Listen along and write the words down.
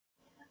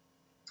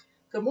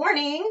Good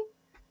morning.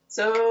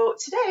 So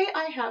today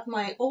I have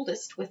my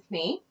oldest with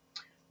me.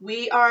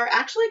 We are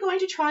actually going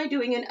to try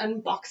doing an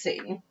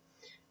unboxing,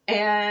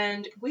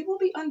 and we will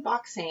be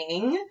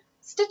unboxing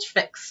Stitch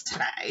Fix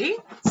today.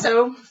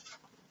 So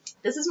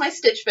this is my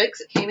Stitch Fix.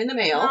 It came in the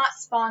mail. Not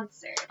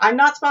sponsored. I'm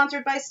not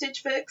sponsored by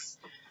Stitch Fix.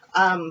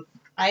 I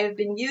have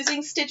been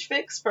using Stitch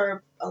Fix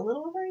for a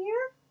little over a year.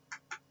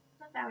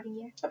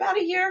 About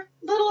a year,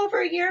 a little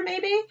over a year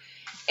maybe.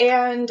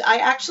 And I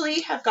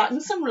actually have gotten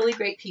some really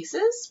great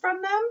pieces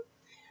from them.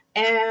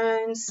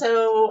 And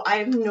so I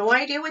have no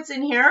idea what's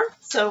in here.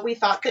 So we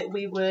thought that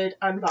we would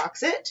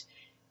unbox it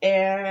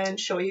and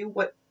show you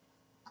what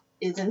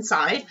is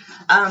inside.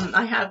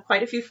 I have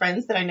quite a few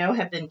friends that I know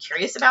have been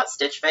curious about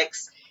Stitch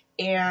Fix,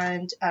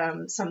 and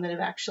some that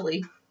have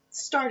actually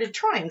started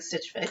trying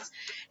Stitch Fix.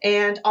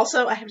 And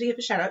also I have to give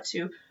a shout out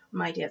to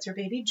my dancer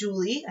baby,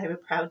 Julie. I have a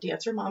proud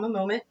dancer mama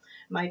moment.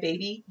 My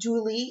baby,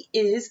 Julie,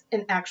 is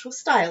an actual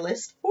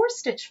stylist for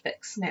Stitch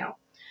Fix now.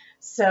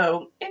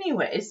 So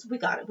anyways, we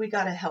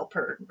gotta help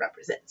her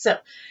represent. So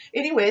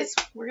anyways,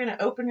 we're gonna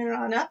open it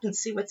on up and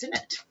see what's in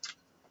it.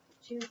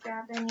 Did you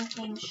grab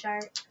anything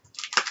sharp?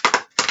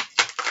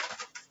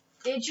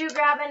 Did you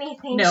grab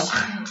anything No.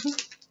 sharp?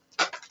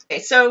 Okay,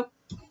 so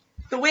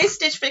the way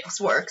Stitch Fix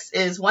works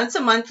is once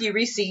a month you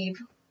receive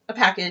a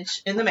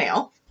package in the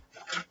mail.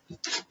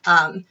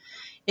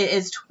 It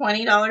is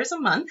 $20 a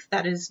month.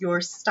 That is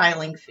your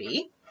styling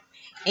fee.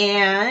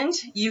 And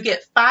you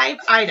get 5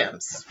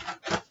 items.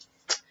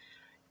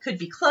 Could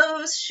be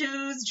clothes,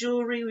 shoes,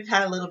 jewelry. We've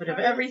had a little bit of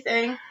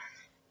everything.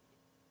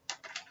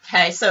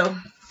 Okay, so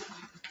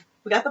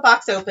we got the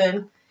box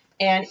open.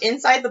 And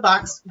inside the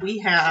box we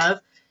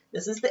have,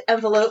 this is the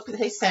envelope that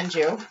they send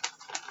you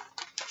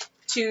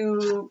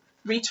to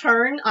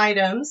return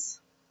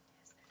items,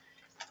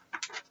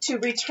 to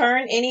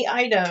return any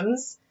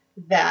items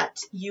that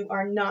you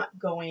are not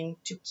going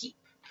to keep.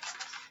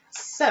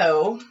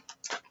 So,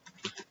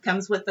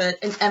 comes with an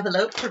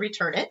envelope to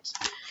return it,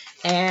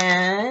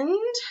 and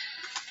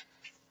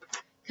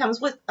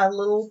comes with a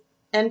little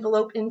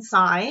envelope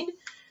inside.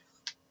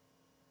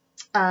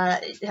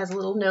 It has a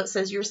little note that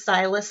says your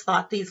stylist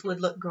thought these would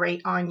look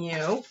great on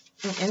you.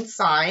 And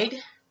inside,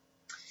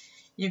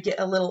 you get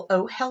a little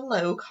oh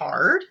hello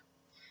card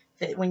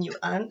that when you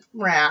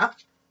unwrap,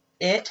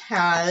 it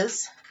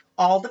has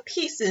all the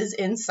pieces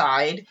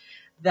inside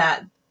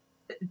that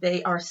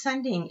they are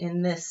sending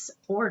in this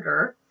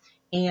order,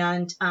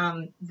 and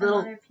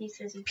little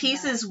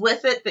pieces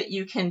with it that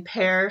you can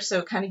pair, so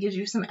it kind of gives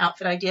you some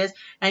outfit ideas,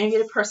 and you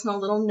get a personal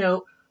little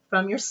note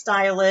from your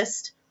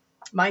stylist.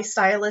 My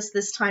stylist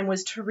this time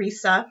was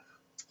Teresa,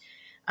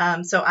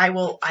 so I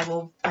will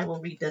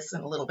read this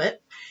in a little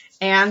bit,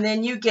 and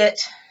then you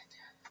get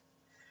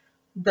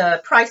the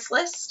price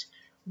list,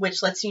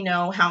 which lets you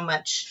know how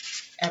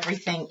much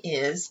everything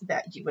is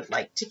that you would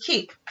like to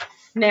keep.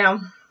 Now,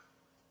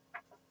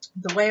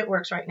 the way it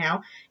works right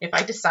now, if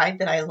I decide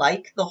that I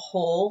like the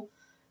whole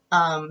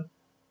order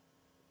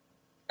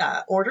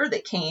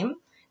that came,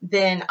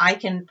 then I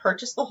can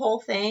purchase the whole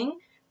thing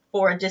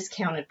for a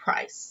discounted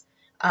price.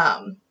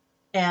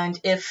 And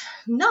if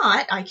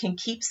not, I can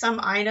keep some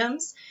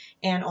items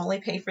and only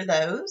pay for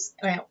those,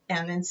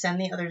 and then send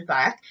the others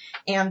back.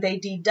 And they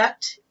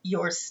deduct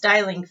your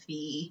styling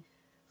fee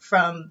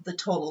from the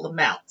total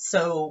amount.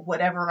 So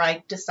whatever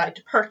I decide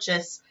to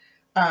purchase,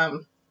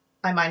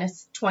 I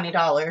minus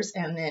 $20,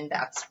 and then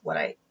that's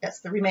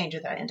the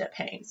remainder that I end up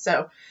paying.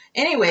 So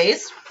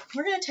anyways,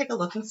 we're going to take a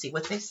look and see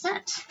what they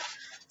sent.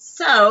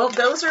 So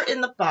those are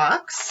in the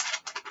box.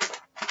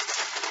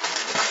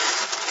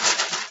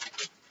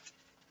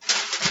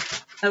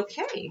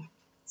 Okay,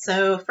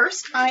 so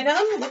first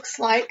item looks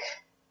like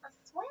a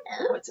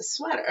sweater. Oh, it's a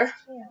sweater.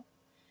 Yeah.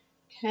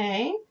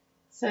 Okay,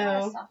 so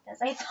not as soft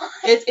as I thought.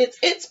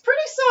 It's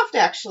pretty soft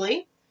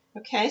actually.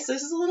 Okay, so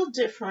this is a little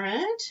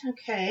different.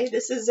 Okay,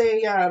 this is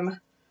a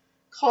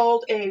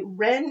called a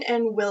Wren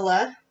and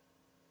Willa.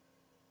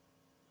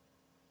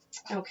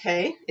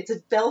 Okay, it's a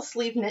bell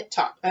sleeve knit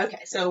top.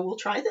 Okay, so we'll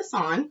try this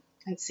on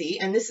and see.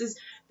 And this is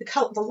the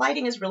color. The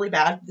lighting is really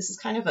bad. This is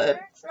kind of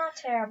It's not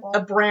terrible.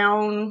 a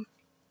brown,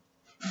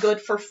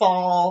 good for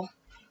fall,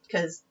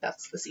 because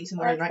that's the season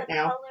we're in right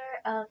now.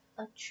 Color of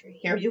a tree.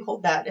 Here, you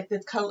hold that. If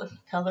it's color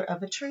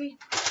of a tree.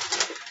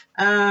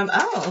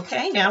 Oh,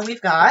 okay. Now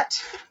we've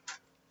got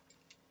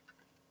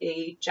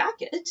a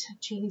jacket,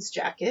 jeans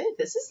jacket.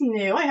 This is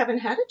new. I haven't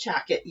had a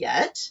jacket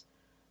yet.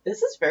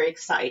 This is very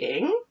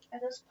exciting.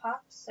 Are those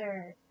pops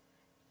or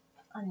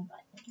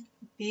unbuttoned?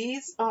 They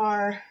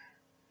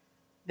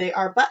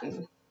are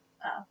buttoned.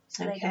 Oh,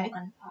 so okay. They don't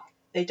unpop.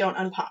 They don't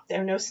unpop. There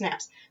are no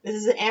snaps. This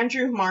is an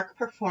Andrew Mark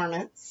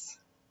Performance.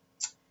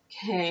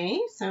 Okay,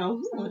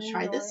 so we'll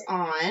try this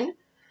on.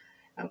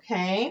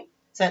 Okay,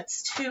 so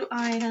that's 2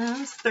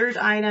 items. Third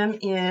item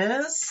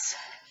is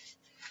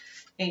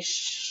a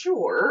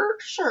shirt.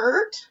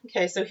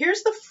 Okay, so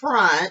here's the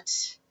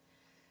front,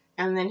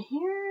 and then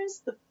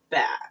here's the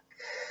back.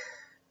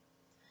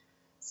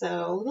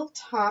 So a little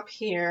top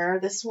here.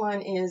 This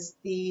one is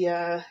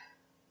the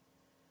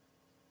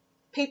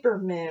Paper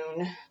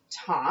Moon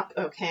top,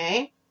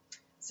 okay?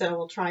 So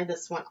we'll try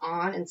this one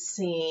on and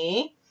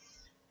see.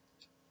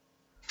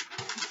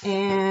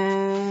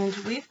 And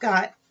we've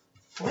got,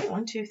 wait,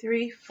 1, 2,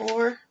 3,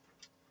 4,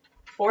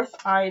 fourth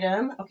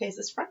item. Okay, is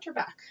this front or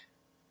back?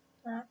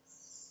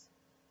 That's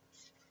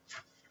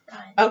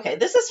front. Okay,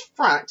 this is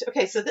front.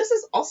 Okay, so this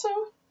is also,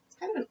 it's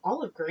kind of an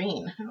olive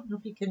green. I don't know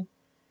if you can,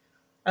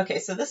 okay,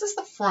 so this is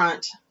the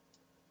front.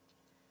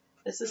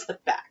 This is the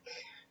back.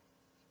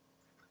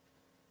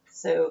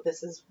 So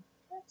this is,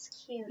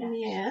 That's cute.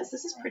 Actually. yes,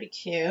 this is pretty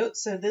cute.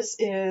 So this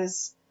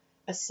is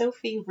a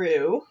Sophie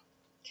Rue,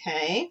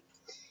 okay,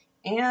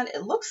 and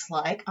it looks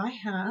like I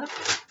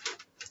have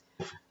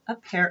a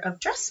pair of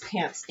dress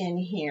pants in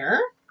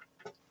here.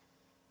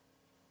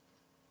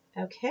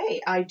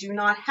 Okay, I do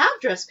not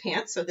have dress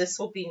pants, so this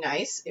will be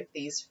nice if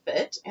these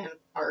fit and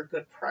are a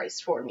good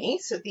price for me.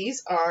 So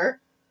these are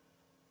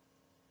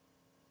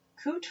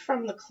cut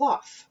from the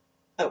cloth.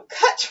 Oh,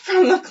 cut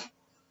from the cloth.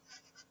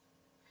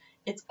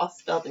 It's all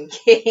spelled in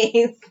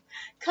case.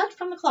 Cut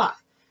from the cloth.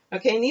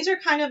 Okay, and these are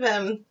kind of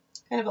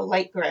a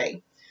light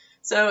gray.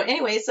 So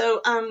anyway,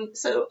 so I'm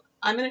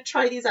going to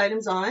try these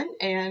items on,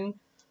 and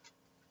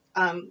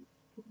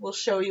we'll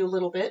show you a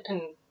little bit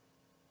and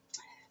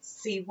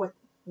see what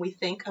we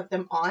think of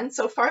them on.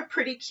 So far,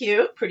 pretty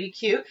cute, pretty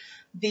cute.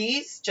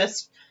 These,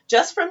 just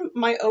from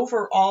my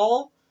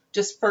overall,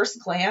 just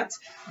first glance,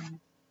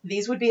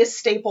 these would be a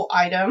staple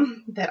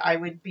item that I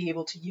would be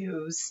able to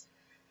use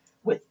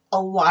with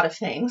a lot of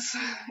things,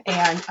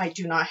 and I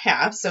do not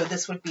have, so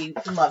this would be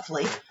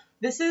lovely.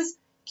 This is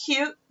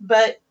cute,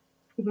 but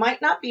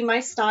might not be my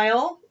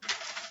style,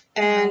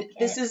 and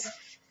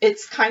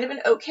it's kind of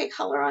an okay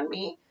color on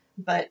me,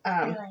 but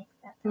I like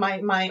that.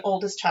 my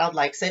oldest child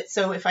likes it,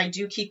 so if I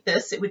do keep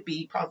this, it would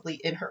be probably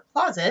in her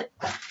closet.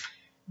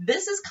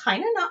 This is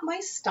kind of not my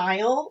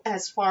style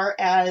as far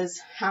as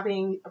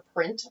having a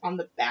print on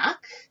the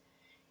back.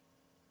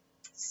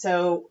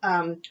 So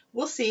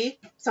we'll see.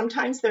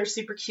 Sometimes they're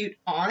super cute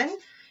on,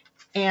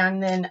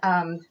 and then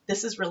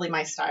this is really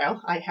my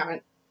style.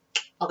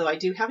 Although I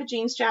do have a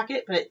jeans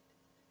jacket, but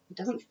it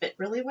doesn't fit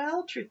really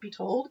well, truth be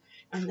told.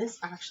 And this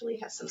actually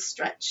has some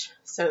stretch,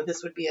 so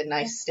this would be a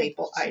nice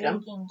staple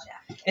item.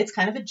 Jacket. It's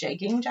kind of a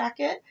jegging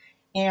jacket,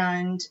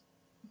 and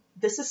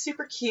this is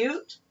super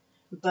cute,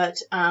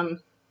 but I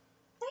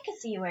could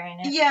see you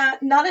wearing it. yeah,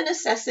 not a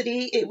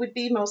necessity. It would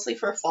be mostly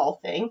for a fall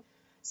thing.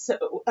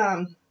 So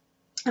I'm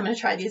going to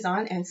try these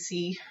on and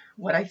see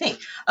what I think.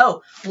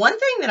 Oh, one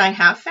thing that I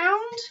have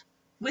found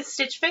with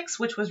Stitch Fix,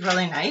 which was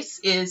really nice,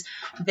 is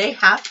they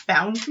have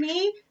found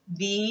me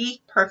the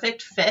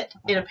perfect fit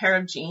in a pair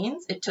of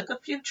jeans. It took a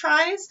few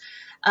tries,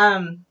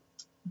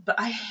 but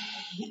I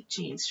hate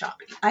jeans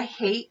shopping. I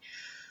hate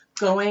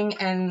going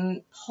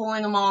and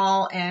pulling them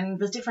all and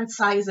the different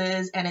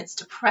sizes, and it's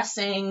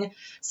depressing.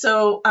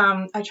 So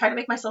I try to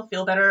make myself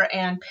feel better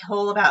and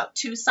pull about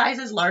 2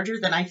 sizes larger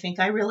than I think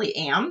I really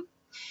am.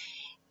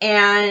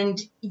 And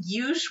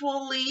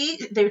usually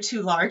they're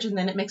too large, and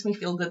then it makes me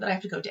feel good that I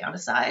have to go down a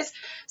size.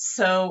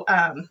 So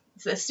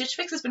the Stitch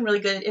Fix has been really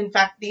good. In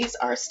fact, these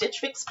are a Stitch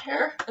Fix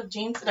pair of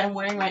jeans that I'm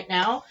wearing right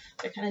now.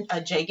 They're kind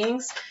of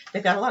jeggings.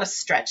 They've got a lot of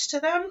stretch to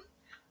them.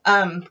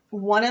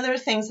 One of the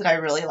things that I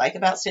really like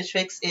about Stitch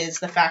Fix is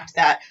the fact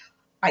that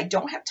I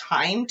don't have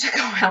time to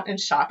go out and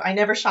shop. I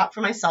never shop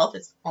for myself.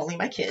 It's only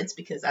my kids,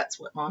 because that's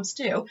what moms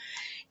do.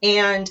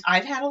 And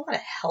I've had a lot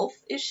of health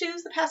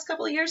issues the past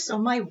couple of years, so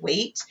my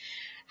weight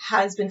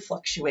has been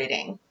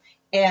fluctuating.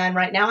 And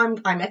right now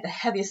I'm at the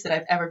heaviest that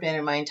I've ever been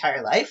in my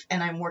entire life,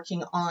 and I'm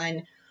working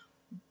on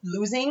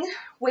losing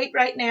weight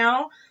right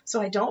now.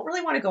 So I don't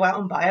really want to go out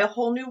and buy a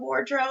whole new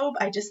wardrobe.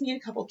 I just need a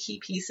couple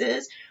key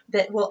pieces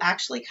that will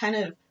actually kind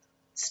of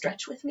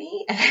stretch with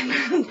me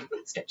and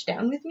stretch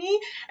down with me.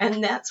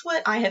 And that's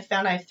what I have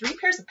found. I have 3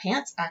 pairs of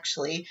pants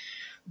actually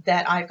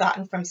that I've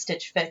gotten from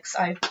Stitch Fix.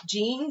 I have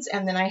jeans,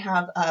 and then I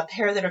have a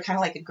pair that are kind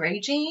of like a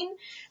gray jean,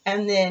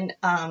 and then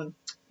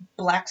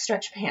black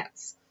stretch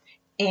pants.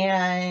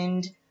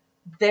 And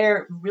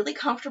they're really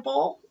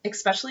comfortable,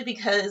 especially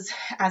because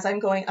as I'm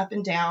going up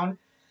and down,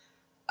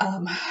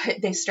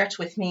 they stretch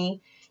with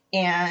me.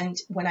 And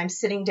when I'm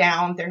sitting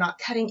down, they're not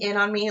cutting in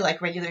on me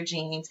like regular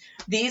jeans.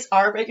 These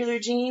are regular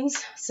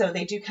jeans, so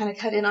they do kind of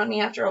cut in on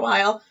me after a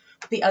while.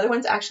 The other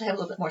ones actually have a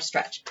little bit more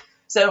stretch.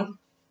 So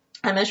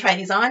I'm going to try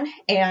these on,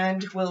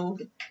 and we'll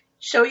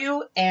show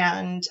you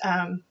and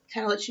kind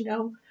of let you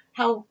know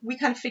how we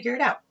kind of figure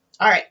it out.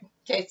 All right.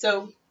 Okay,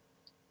 so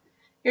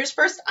here's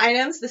first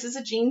items. This is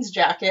a jeans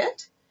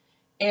jacket,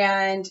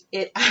 and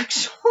it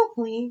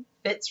actually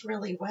fits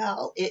really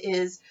well. It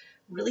is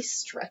really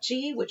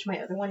stretchy, which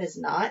my other one is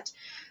not.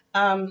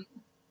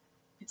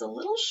 It's a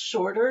little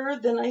shorter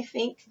than I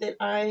think that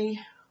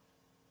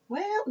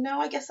well, no,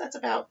 I guess that's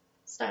about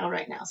style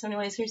right now. So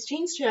anyways, here's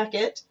jeans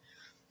jacket.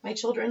 My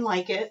children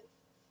like it.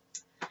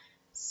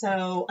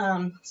 So,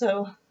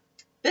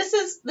 this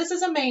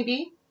is a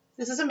maybe.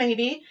 This is a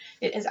maybe.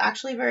 It is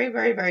actually very,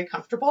 very, very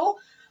comfortable.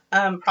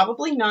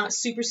 Probably not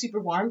super, super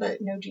warm,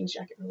 but no jeans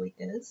jacket really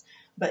is.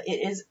 But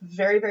it is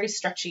very, very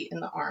stretchy in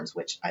the arms,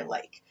 which I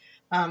like.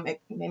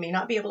 It may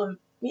not be able to,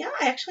 yeah,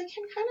 I actually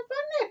can kind of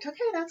button it.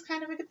 Okay, that's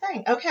kind of a good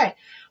thing. Okay,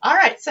 all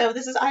right, so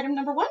this is item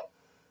number 1.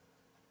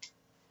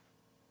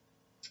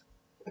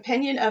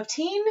 Opinion of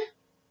teen.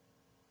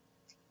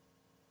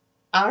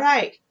 All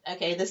right,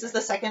 okay, this is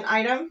the second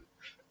item.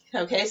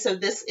 Okay, so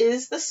this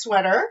is the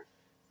sweater.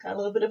 Got a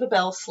little bit of a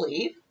bell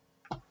sleeve.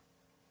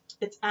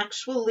 It's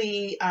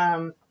actually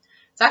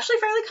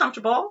fairly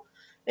comfortable.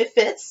 It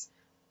fits.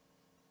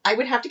 I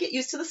would have to get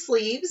used to the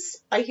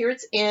sleeves. I hear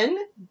it's in,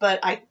 but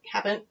I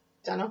haven't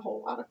done a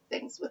whole lot of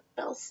things with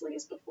bell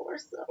sleeves before,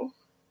 so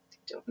I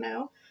don't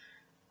know.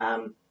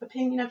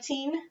 Opinion of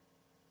teen?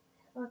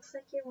 It looks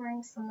like you're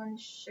wearing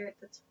someone's shirt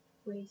that's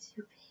way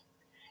too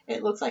big.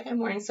 It looks like I'm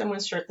wearing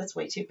someone's shirt that's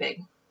way too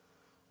big.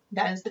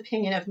 That is the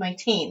opinion of my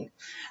teen.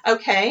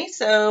 Okay,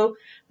 so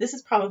this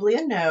is probably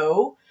a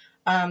no,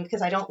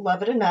 because I don't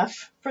love it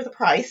enough for the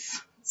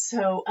price.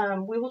 So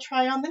we will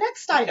try on the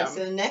next item. Okay,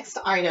 so the next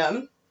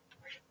item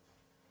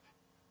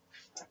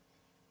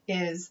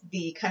is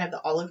the kind of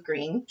the olive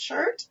green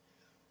shirt.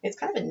 It's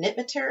kind of a knit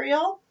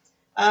material.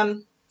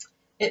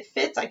 It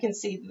fits. I can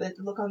see the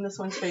look on this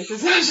one's face.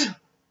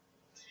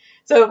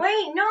 So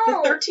wait,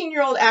 no. The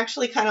 13-year-old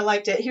actually kind of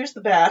liked it. Here's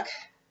the back.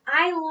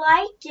 I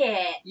like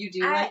it. You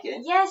do like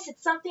it? Yes,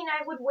 it's something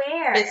I would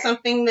wear. It's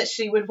something that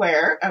she would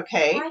wear.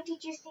 Okay. Why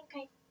did you think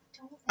I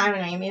don't? I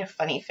don't know. You made a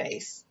funny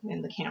face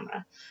in the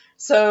camera.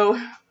 So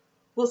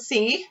we'll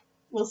see.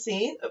 We'll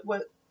see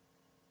what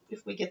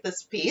if we get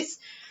this piece.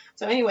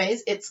 So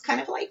anyways, it's kind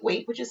of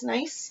lightweight, which is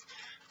nice,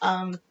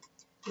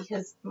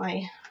 because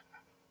my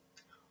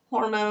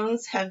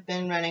hormones have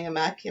been running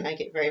amok and I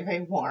get very,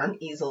 very warm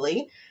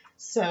easily.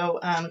 So,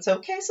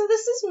 okay, so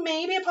this is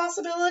maybe a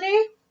possibility.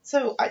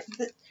 So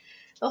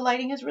the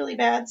lighting is really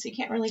bad, so you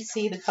can't really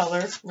see the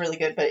color really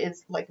good, but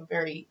it's like a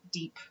very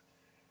deep,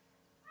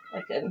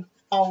 like an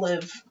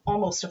olive,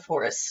 almost a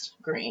forest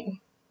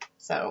green.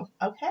 So,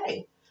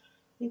 okay. I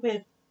think we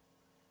have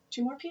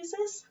 2 more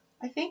pieces,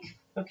 I think.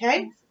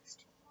 Okay.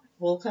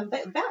 We'll come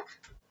back.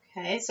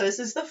 Okay, so this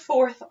is the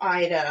 4th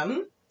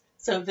item.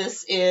 So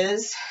this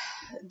is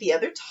the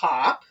other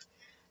top.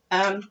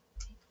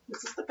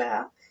 This is the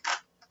back.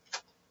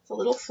 It's a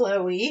little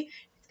flowy.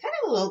 It's kind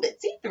of a little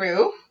bit see-through, so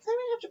I'm going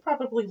to have to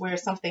probably wear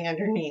something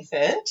underneath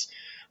it.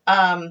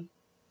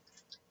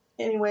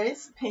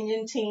 Anyways,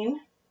 opinion,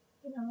 teen?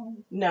 No.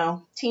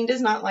 No, teen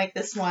does not like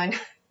this one.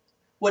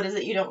 What is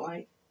it you don't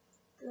like?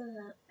 The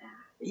back.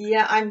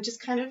 Yeah, I'm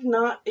just kind of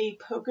not a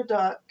polka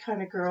dot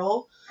kind of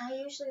girl. I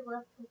usually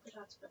love polka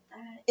dots, but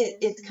that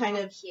it's kind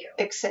of cute.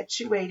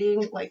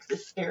 Accentuating like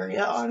this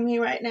area on me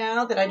right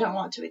now that I don't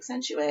want to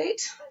accentuate.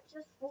 It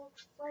just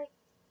looks like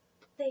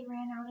they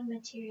ran out of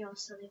material,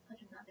 so they put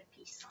another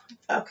piece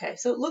on. Okay,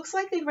 so it looks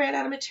like they ran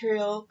out of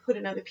material, put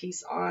another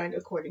piece on,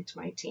 according to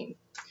my team.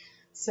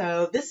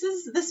 So this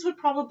would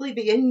probably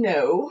be a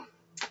no.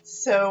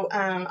 So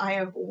I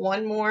have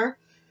 1 more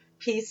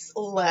piece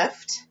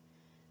left,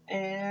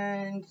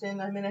 and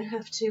then I'm gonna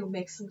have to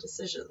make some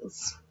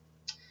decisions.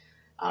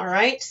 All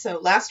right, so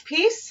last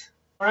piece.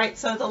 All right,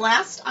 so the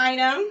last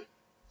item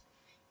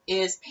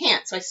is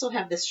pants. So I still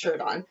have this shirt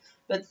on,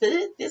 but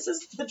this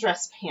is the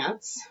dress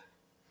pants.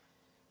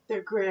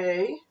 They're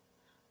gray.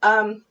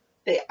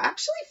 They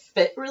actually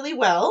fit really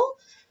well.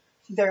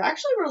 They're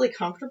actually really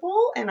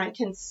comfortable, and I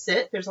can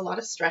sit. There's a lot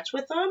of stretch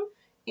with them,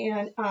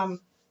 and a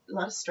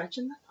lot of stretch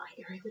in the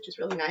thigh area, which is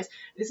really nice.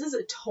 This is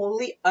a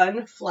totally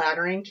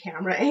unflattering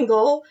camera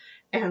angle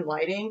and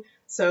lighting,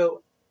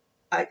 so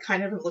I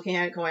kind of am looking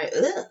at it going,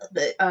 ugh,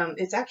 but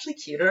it's actually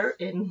cuter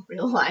in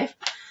real life.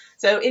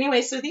 So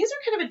anyway, so these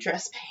are kind of a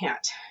dress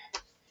pant.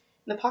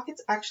 And the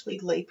pockets actually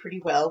lay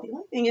pretty well. The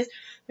only thing is,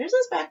 there's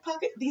this back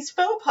pocket, these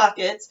faux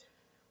pockets,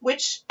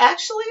 which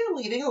actually are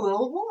leaving a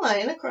little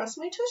line across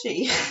my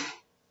tushy.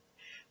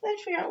 I have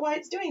to figure out why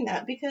it's doing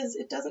that, because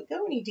it doesn't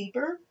go any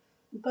deeper,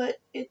 but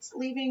it's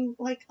leaving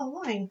like a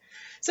line.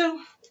 So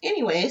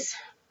anyways,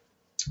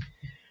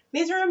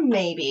 these are a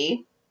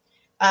maybe.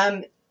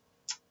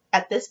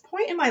 At this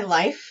point in my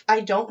life,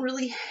 I don't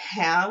really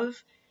have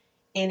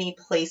any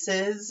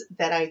places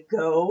that I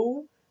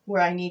go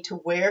where I need to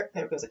wear,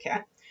 there goes a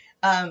cat,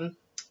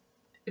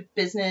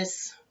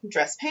 business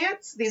dress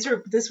pants.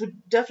 This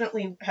would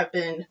definitely have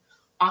been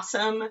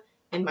awesome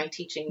in my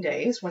teaching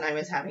days when I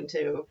was having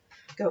to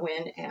go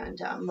in and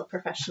look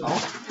professional.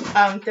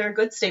 They're a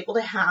good staple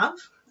to have.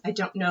 I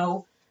don't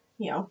know,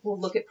 we'll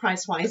look at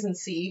price-wise and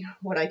see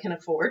what I can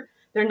afford.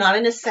 They're not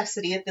a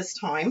necessity at this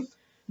time,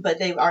 but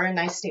they are a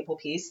nice staple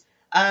piece.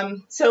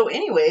 So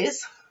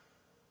anyways,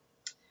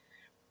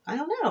 I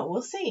don't know.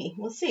 We'll see.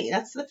 We'll see.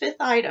 That's the 5th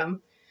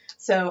item.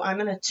 So I'm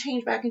going to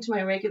change back into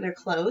my regular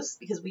clothes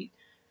because we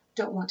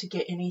don't want to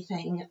get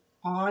anything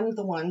on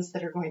the ones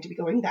that are going to be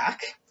going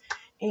back.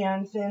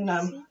 And then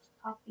The seam's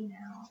popping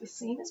out. The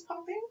seam is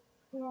popping?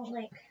 No,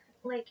 like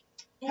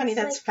Honey,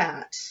 that's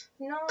fat.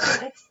 No,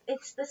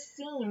 it's the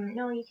seam.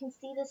 No, you can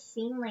see the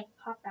seam like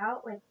pop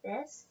out like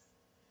this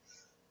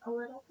a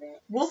little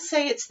bit. We'll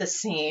say it's the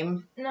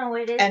seam. No,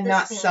 it is and the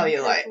not seam,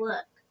 cellulite.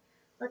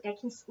 Look, I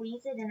can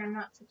squeeze it and I'm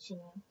not touching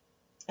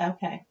you.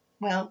 Okay.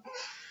 Well,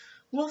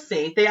 we'll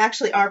see. They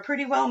actually are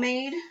pretty well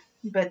made,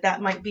 but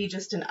that might be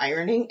just an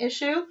ironing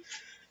issue.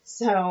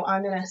 So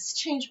I'm going to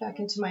change back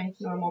into my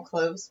normal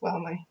clothes while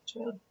my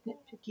child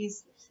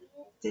nitpickies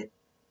did.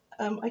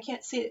 I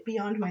can't see it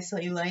beyond my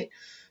cellulite,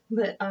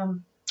 but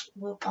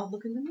I'll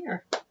look in the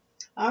mirror.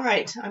 All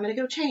right, I'm going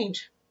to go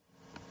change.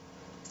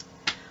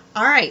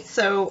 All right,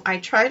 so I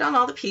tried on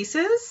all the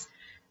pieces.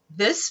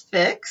 This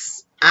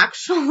fix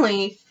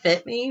actually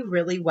fit me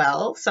really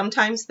well.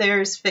 Sometimes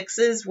there's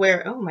fixes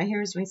where, oh, my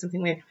hair is doing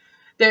something weird.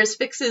 There's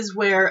fixes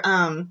where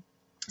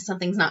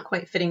something's not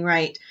quite fitting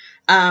right.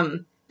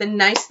 The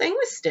nice thing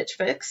with Stitch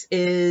Fix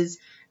is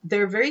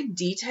they're very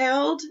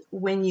detailed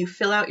when you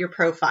fill out your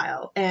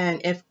profile.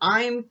 And if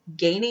I'm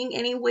gaining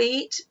any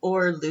weight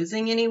or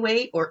losing any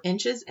weight or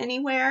inches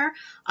anywhere,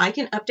 I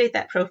can update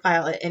that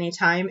profile at any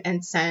time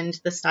and send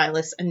the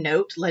stylist a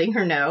note letting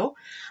her know.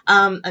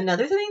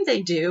 Another thing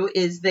they do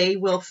is they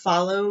will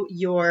follow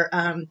your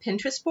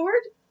Pinterest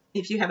board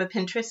if you have a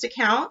Pinterest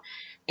account,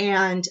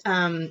 and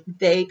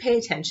they pay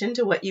attention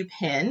to what you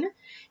pin.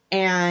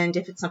 And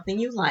if it's something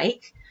you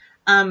like,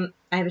 I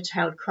have a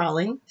child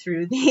crawling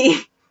through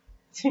the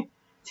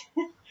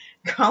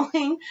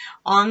crawling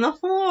on the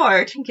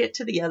floor to get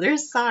to the other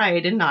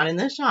side and not in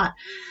the shot.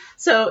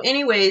 So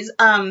anyways,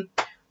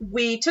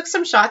 we took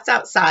some shots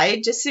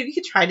outside just so you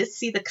could try to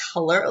see the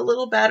color a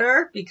little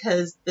better,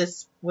 because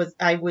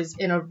I was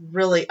in a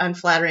really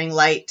unflattering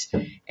light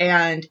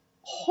and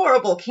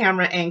horrible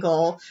camera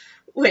angle,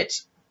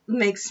 which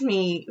makes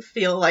me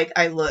feel like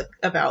I look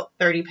about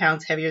 30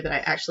 pounds heavier than I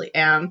actually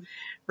am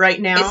right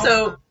now.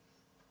 So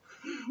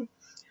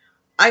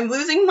I'm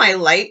losing my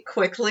light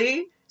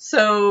quickly.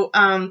 So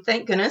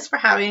thank goodness for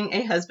having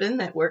a husband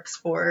that works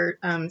for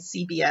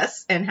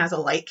CBS and has a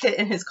light kit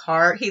in his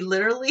car. He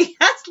literally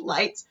has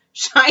lights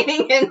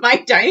shining in my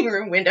dining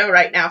room window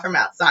right now from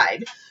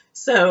outside.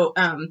 So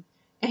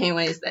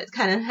anyways, that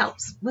kind of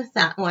helps with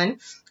that one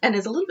and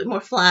is a little bit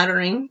more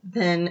flattering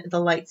than the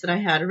lights that I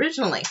had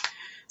originally.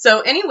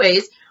 So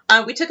anyways,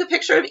 we took a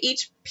picture of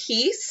each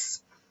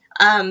piece.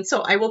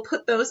 So I will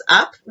put those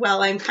up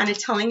while I'm kind of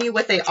telling you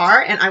what they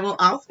are, and I will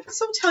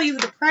also tell you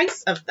the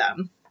price of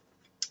them.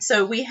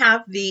 So we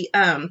have the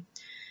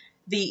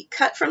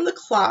cut from the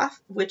cloth,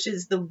 which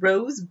is the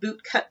rose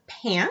boot cut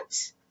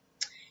pant,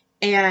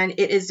 and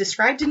it is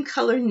described in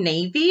color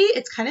navy.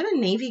 It's kind of a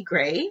navy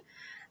gray.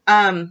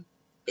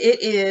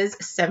 It is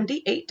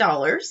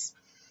 $78.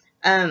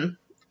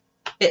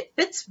 It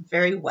fits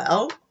very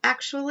well,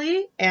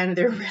 actually, and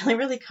they're really,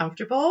 really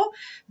comfortable.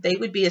 They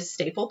would be a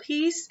staple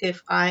piece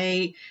if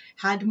I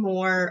had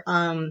more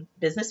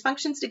business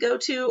functions to go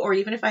to, or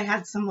even if I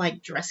had some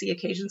like dressy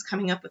occasions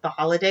coming up with the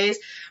holidays.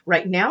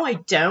 Right now I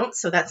don't,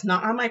 so that's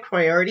not on my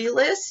priority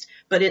list,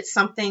 but it's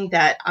something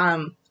that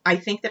I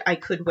think that I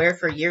could wear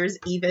for years,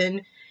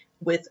 even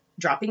with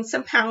dropping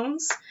some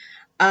pounds.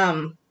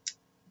 And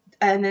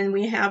then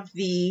we have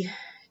the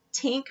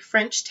Tink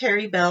French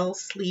Terry Bell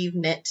sleeve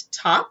knit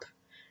top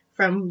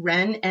from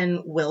Wren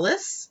and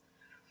Willis,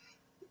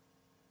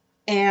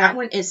 and that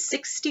one is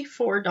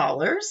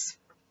 $64.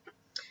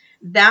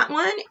 That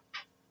one,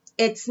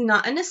 it's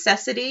not a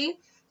necessity.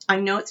 I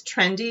know it's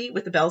trendy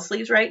with the bell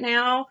sleeves right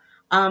now.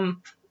 I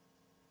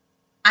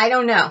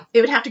don't know.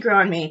 It would have to grow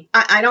on me.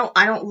 I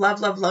don't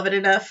love it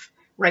enough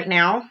right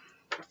now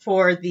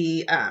for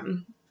the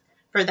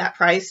for that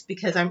price,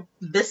 because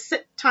this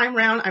time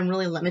around I'm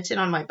really limited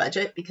on my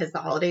budget because the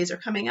holidays are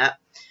coming up.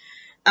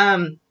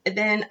 And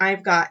then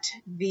I've got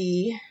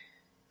the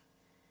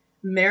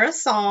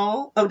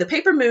Marisol, the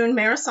Paper Moon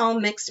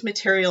Marisol mixed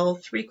material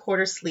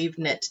 3/4 sleeve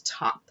knit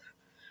top,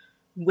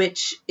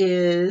 which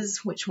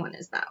one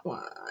is that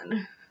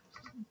one?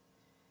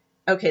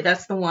 Okay,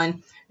 that's the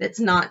one that's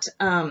not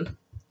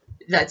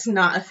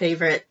a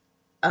favorite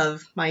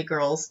of my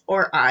girls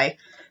or I.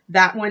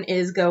 That one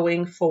is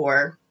going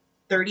for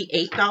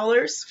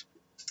 $38.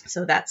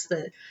 So that's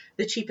the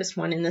cheapest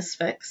one in this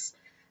fix.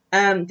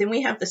 Then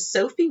we have the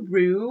Sophie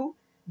Rue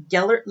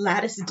Gellert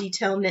Lattice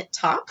Detail Knit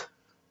Top.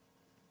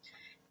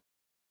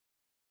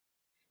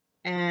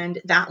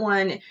 And that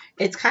one,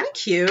 it's kind of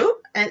cute.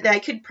 And I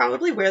could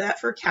probably wear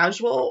that for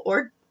casual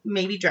or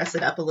maybe dress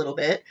it up a little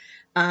bit.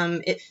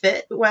 It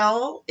fit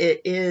well.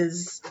 It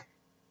is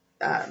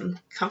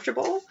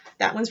comfortable.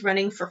 That one's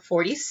running for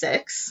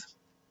 $46.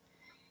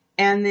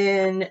 And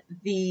then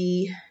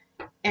the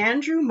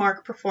Andrew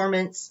Mark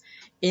Performance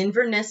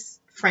Inverness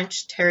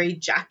French Terry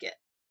Jacket.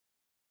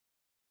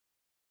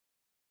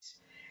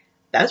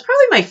 That was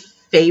probably my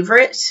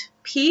favorite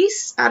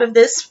piece out of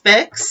this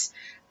fix,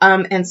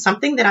 and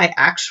something that I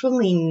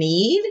actually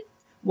need.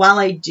 While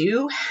I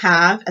do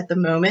have, at the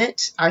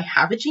moment, I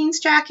have a jeans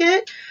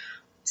jacket.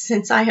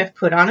 Since I have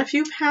put on a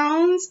few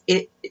pounds,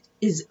 it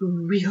is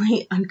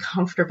really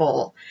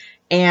uncomfortable,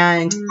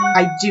 and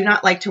I do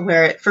not like to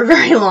wear it for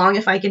very long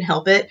if I can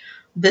help it.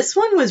 This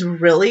one was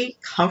really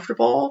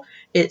comfortable.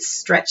 It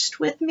stretched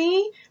with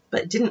me,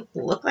 but didn't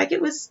look like it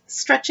was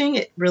stretching.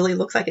 It really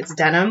looks like it's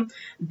denim.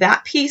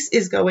 That piece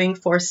is going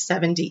for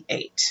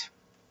 $78.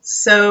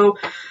 So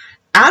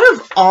out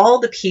of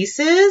all the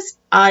pieces,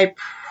 I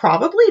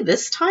probably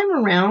this time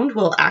around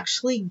will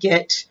actually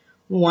get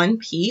one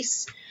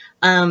piece.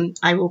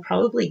 I will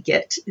probably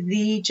get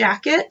the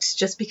jacket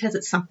just because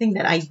it's something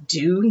that I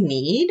do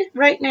need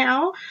right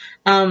now.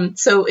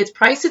 So it's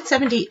priced at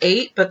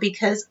 $78, but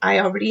because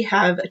I already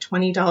have a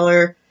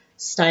 $20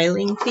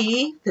 styling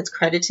fee that's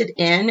credited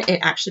in, it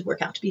actually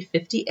worked out to be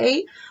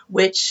 $58,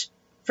 which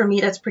for me,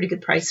 that's a pretty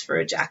good price for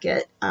a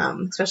jacket,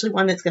 especially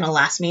one that's going to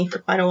last me for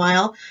quite a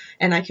while,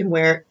 and I can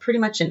wear it pretty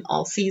much in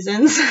all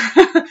seasons.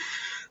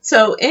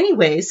 So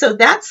anyway, so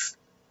that's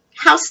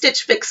how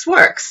Stitch Fix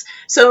works.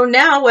 So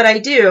now what I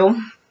do,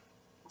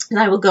 and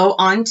I will go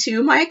on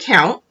to my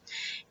account,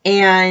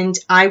 and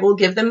I will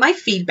give them my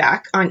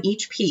feedback on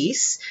each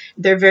piece.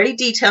 They're very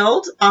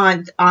detailed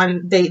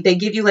they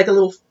give you like a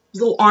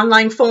little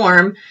online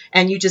form,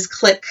 and you just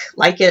click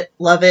like it,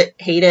 love it,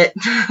 hate it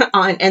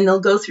and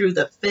they'll go through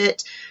the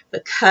fit,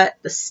 the cut,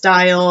 the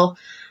style,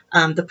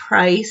 the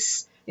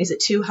price. Is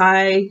it too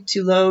high,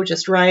 too low,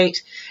 just right?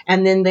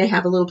 And then they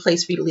have a little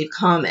place for you to leave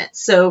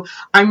comments. So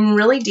I'm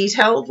really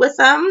detailed with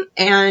them,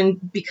 and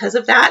because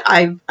of that,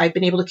 I've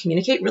been able to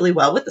communicate really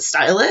well with the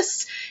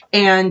stylists.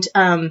 And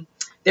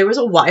there was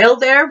a while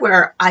there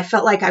where I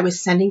felt like I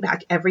was sending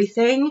back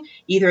everything.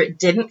 Either it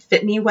didn't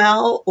fit me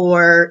well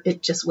or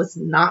it just was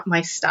not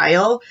my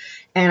style.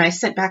 And I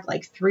sent back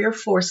like 3 or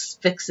 4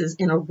 fixes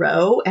in a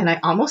row, and I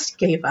almost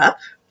gave up.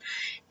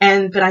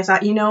 But I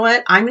thought, you know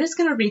what? I'm just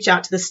going to reach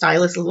out to the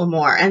stylist a little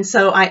more. And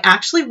so I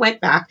actually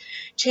went back,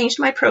 changed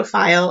my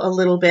profile a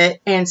little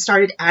bit, and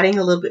started adding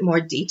a little bit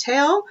more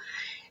detail.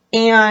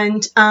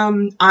 And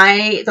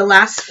the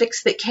last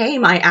fix that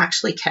came, I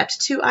actually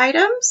kept 2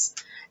 items.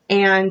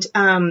 And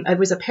it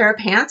was a pair of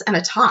pants and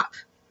a top.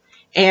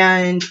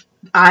 And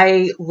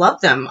I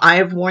love them.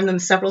 I've worn them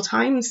several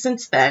times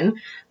since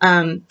then.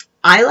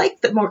 I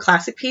like the more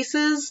classic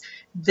pieces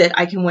that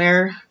I can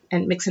wear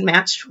and mix and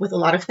match with a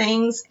lot of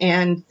things,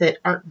 and that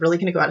aren't really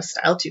going to go out of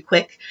style too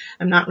quick.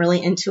 I'm not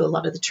really into a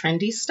lot of the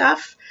trendy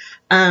stuff.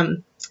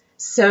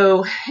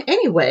 So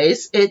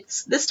anyways,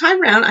 it's this time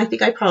around, I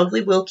think I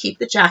probably will keep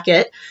the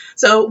jacket.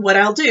 So what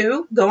I'll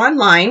do, go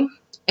online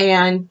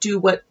and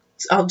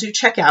I'll do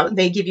checkout.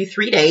 They give you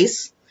 3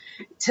 days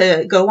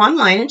to go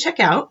online and check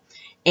out.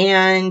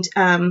 And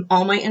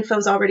all my info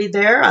is already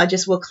there. I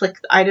just will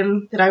click the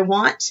item that I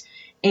want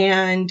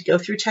and go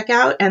through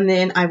checkout. And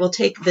then I will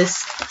take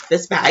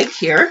this bag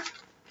here,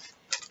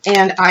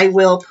 and I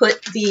will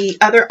put the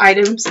other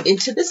items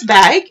into this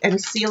bag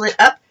and seal it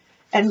up.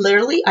 And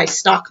literally, I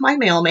stalk my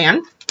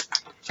mailman.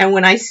 And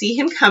when I see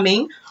him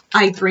coming,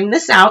 I bring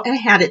this out and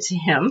hand it to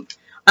him.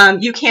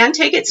 You can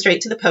take it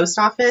straight to the post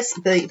office.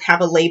 They have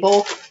a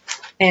label,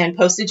 and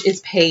postage is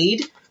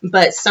paid.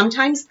 But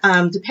sometimes,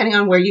 depending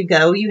on where you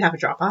go, you have a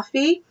drop-off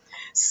fee.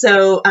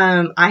 So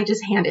I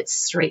just hand it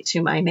straight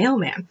to my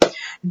mailman.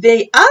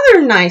 The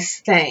other nice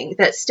thing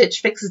that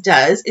Stitch Fix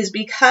does is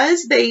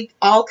because they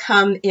all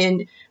come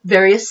in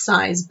various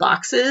size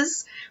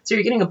boxes, so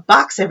you're getting a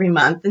box every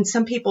month, and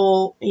some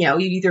people, you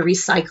either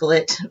recycle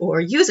it or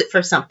use it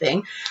for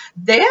something.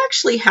 They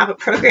actually have a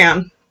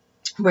program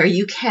where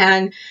you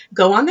can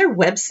go on their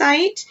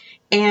website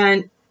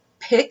and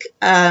pick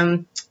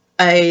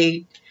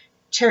a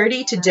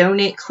charity to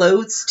donate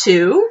clothes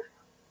to,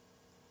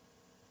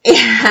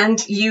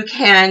 and you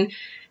can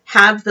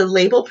have the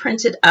label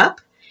printed up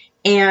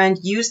and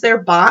use their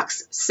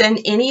box, send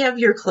any of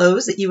your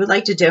clothes that you would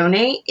like to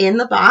donate in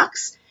the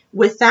box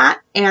with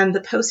that, and the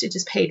postage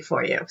is paid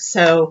for you.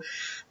 So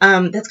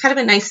that's kind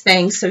of a nice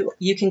thing. So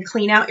you can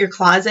clean out your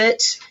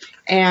closet,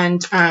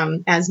 and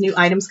as new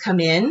items come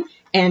in,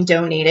 and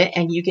donate it,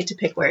 and you get to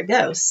pick where it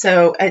goes.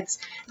 So it's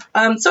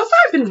so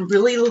far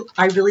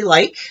I really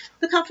like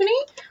the company.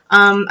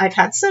 I've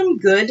had some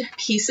good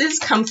pieces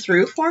come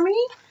through for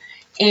me,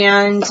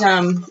 and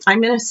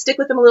I'm going to stick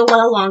with them a little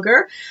while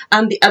longer.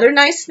 The other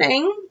nice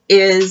thing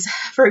is,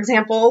 for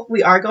example,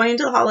 we are going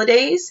into the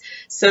holidays,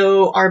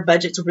 so our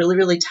budget's really,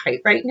 really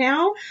tight right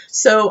now.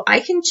 So I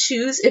can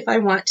choose if I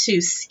want to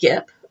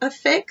skip a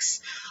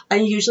fix. I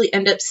usually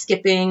end up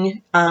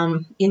skipping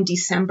in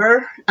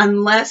December,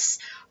 unless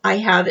I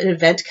have an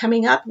event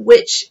coming up,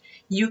 which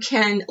you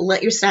can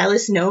let your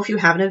stylist know if you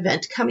have an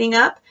event coming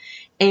up,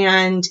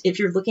 and if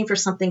you're looking for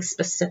something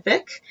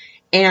specific,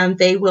 and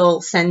they will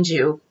send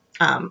you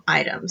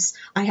items.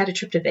 I had a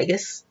trip to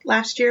Vegas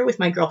last year with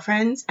my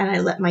girlfriends, and I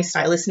let my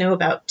stylist know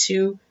about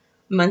 2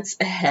 months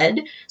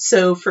ahead.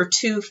 So for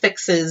 2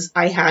 fixes,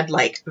 I had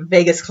like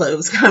Vegas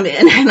clothes come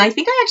in, and I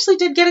think I actually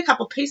did get a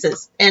couple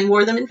pieces and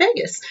wore them in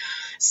Vegas.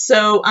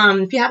 So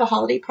if you have a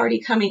holiday party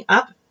coming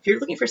up, if you're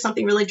looking for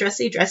something really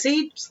dressy,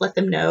 just let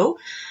them know.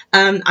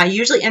 I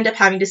usually end up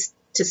having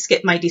to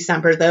skip my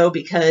December, though,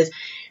 because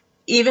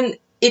even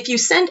if you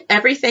send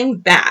everything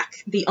back,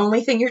 the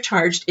only thing you're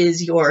charged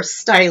is your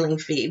styling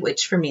fee,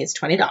 which for me is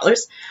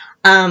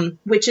 $20,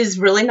 which is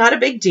really not a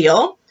big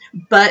deal.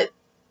 But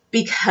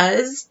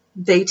because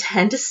they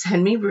tend to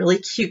send me really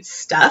cute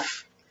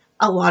stuff,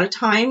 a lot of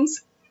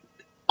times,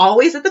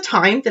 always at the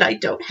time that I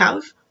don't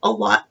have a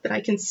lot that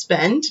I can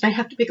spend, and I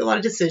have to make a lot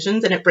of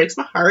decisions, and it breaks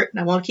my heart, and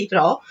I want to keep it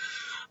all.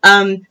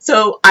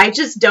 So I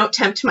just don't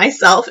tempt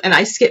myself and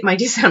I skip my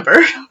December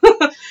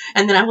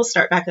and then I will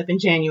start back up in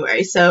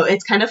January. So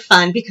it's kind of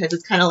fun because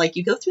it's kind of like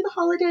you go through the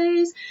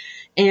holidays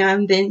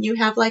and then you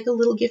have like a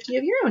little gifty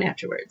of your own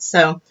afterwards.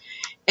 So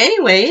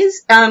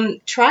anyways,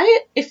 try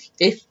it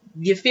if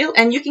you feel,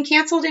 and you can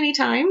cancel at any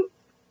time.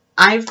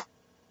 I've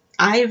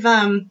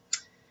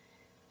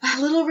a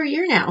little over a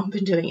year now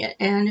been doing it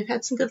and I've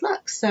had some good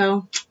luck.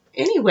 So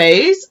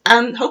anyways,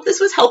 hope this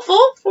was helpful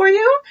for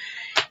you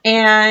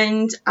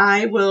and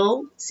I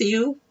will see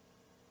you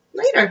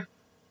later.